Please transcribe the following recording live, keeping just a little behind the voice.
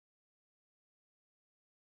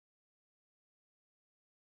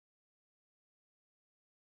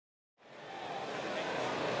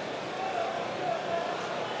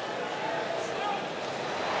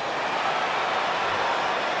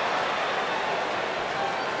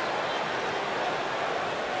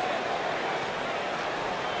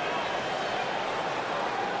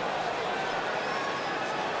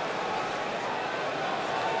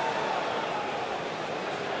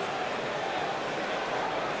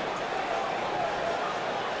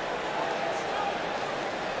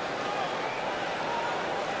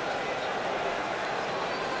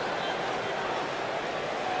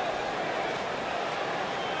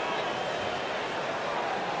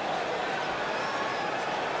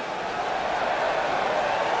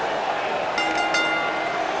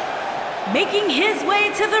Making his way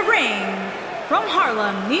to the ring from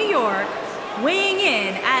Harlem, New York, weighing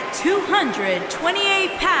in at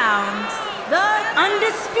 228 pounds, the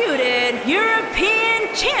undisputed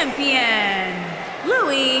European Champion,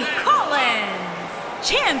 Louis Collins,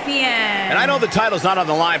 Champion. And I know the title's not on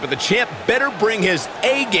the line, but the champ better bring his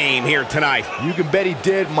A-game here tonight. You can bet he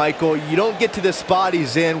did, Michael. You don't get to the spot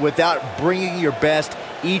he's in without bringing your best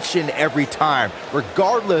each and every time,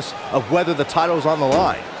 regardless of whether the title's on the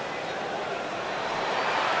line.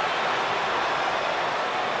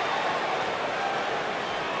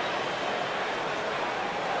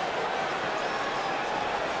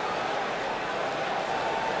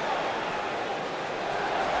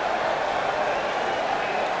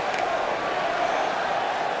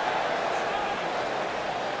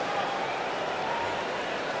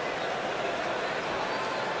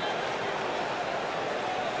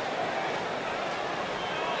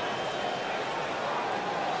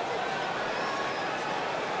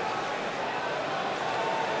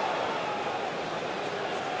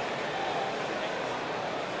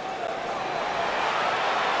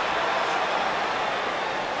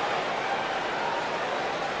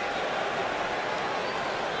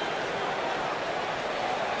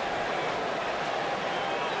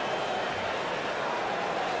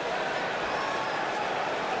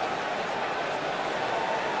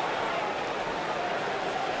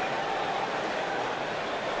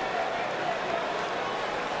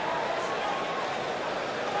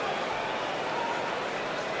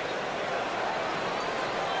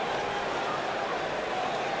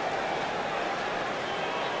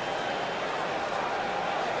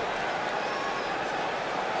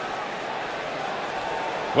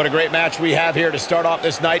 What a great match we have here to start off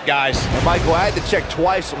this night, guys. And Michael, I had to check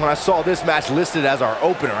twice when I saw this match listed as our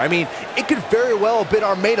opener. I mean, it could very well have been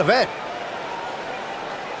our main event.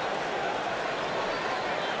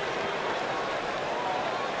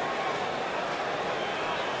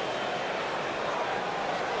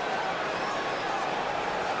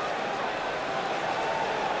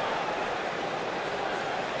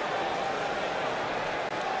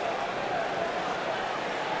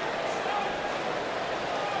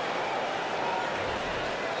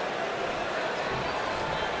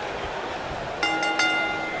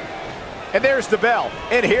 And there's the bell,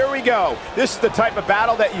 and here we go. This is the type of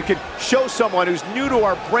battle that you can show someone who's new to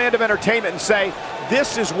our brand of entertainment and say,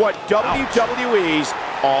 this is what WWE's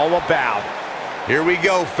all about. Here we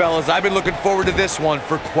go, fellas. I've been looking forward to this one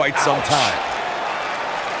for quite some time.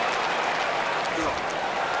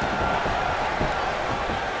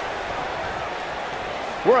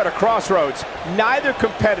 We're at a crossroads. Neither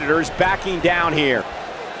competitor's backing down here.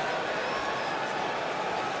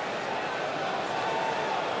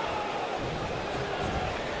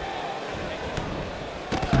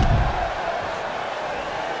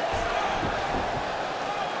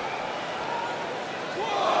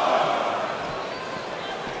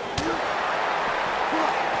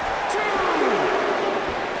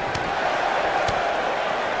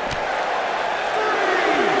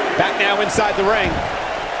 Back now inside the ring.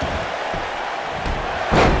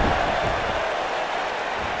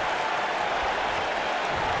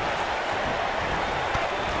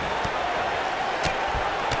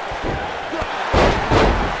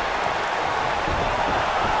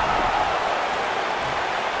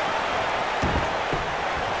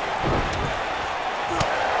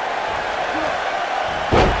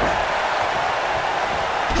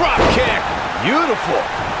 Drop kick. Beautiful.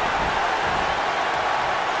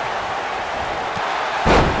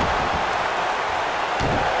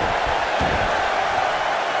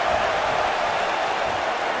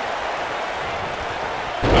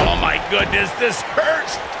 Goodness, this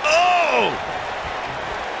hurts. Oh!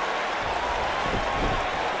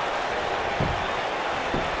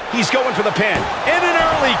 He's going for the pin. And an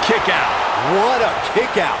early kick out. What a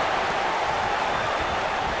kick out.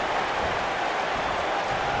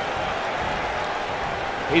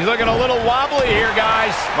 He's looking a little wobbly here,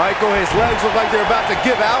 guys. Michael, his legs look like they're about to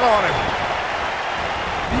give out on him.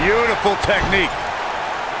 Beautiful technique.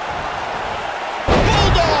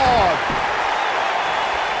 Bulldog!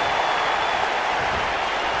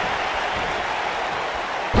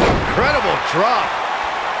 Incredible drop.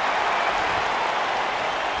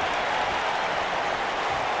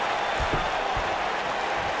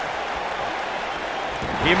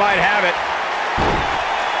 He might have it.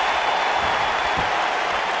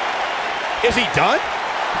 Is he done?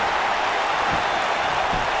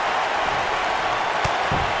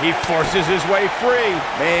 He forces his way free.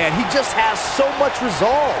 Man, he just has so much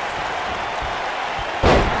resolve.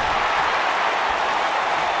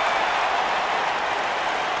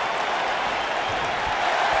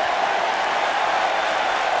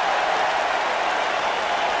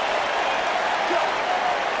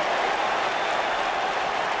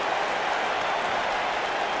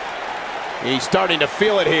 He's starting to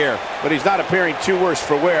feel it here, but he's not appearing too worse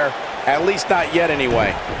for wear. At least not yet,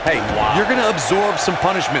 anyway. Hey, you're going to absorb some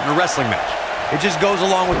punishment in a wrestling match. It just goes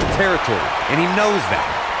along with the territory, and he knows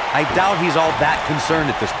that. I doubt he's all that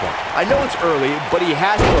concerned at this point. I know it's early, but he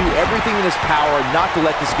has to do everything in his power not to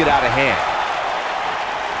let this get out of hand.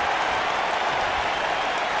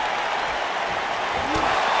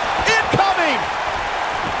 Incoming!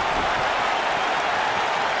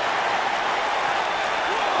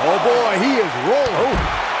 Oh boy, he is rolling.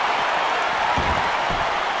 Oh.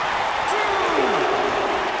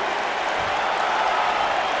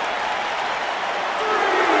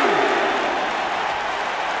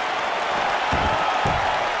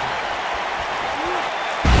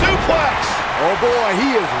 Oh boy,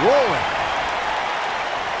 he is rolling.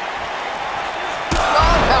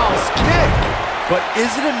 Roundhouse kick. But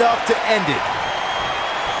is it enough to end it?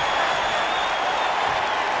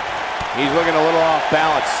 He's looking a little off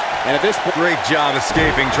balance. And at this point, Great job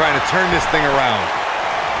escaping, trying to turn this thing around.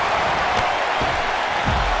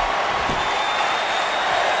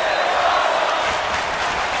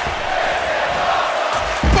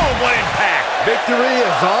 boom, what impact. Victory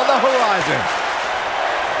is on the horizon.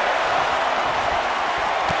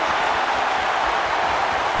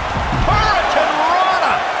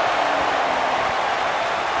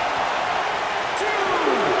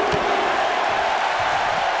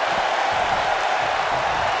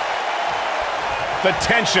 The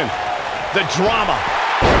tension, the drama.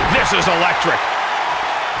 This is electric.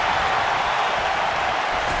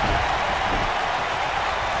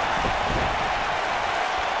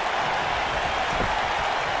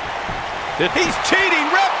 He's cheating,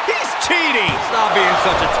 ref! He's cheating! Stop being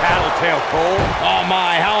such a tattletale, Cole. Oh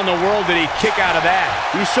my, how in the world did he kick out of that?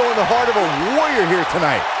 He's showing the heart of a warrior here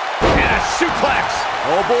tonight. And a suplex!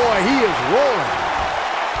 Oh boy, he is rolling.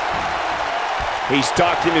 He's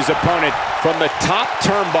stalking his opponent from the top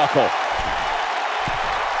turnbuckle.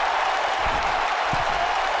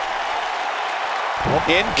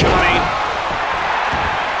 Incoming.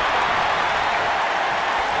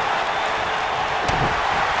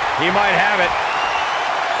 He might have it.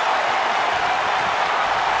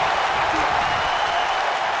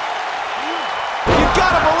 You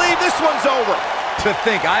gotta believe this one's over. To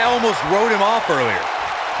think, I almost wrote him off earlier.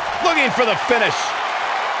 Looking for the finish.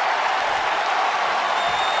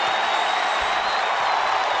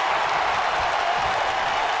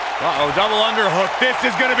 Uh-oh, double underhook. This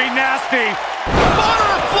is going to be nasty.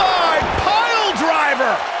 Butterfly pile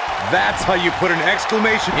driver. That's how you put an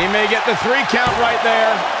exclamation. He may get the 3 count right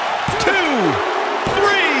there. 2, 3.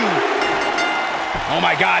 Oh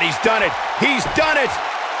my God, he's done it. He's done it.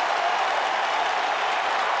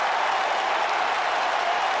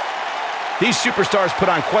 These superstars put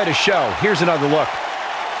on quite a show. Here's another look.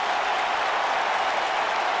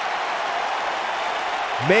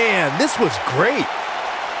 Man, this was great.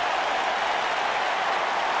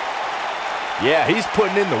 Yeah, he's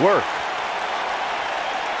putting in the work.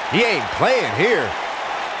 He ain't playing here.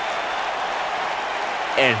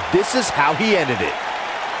 And this is how he ended it.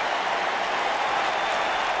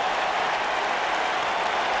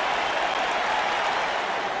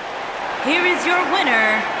 Here is your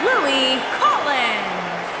winner, Louis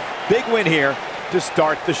Collins. Big win here to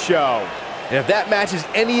start the show. And if that match is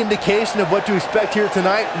any indication of what to expect here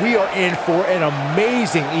tonight, we are in for an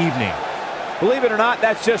amazing evening. Believe it or not,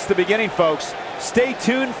 that's just the beginning, folks. Stay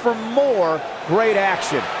tuned for more great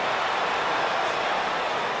action.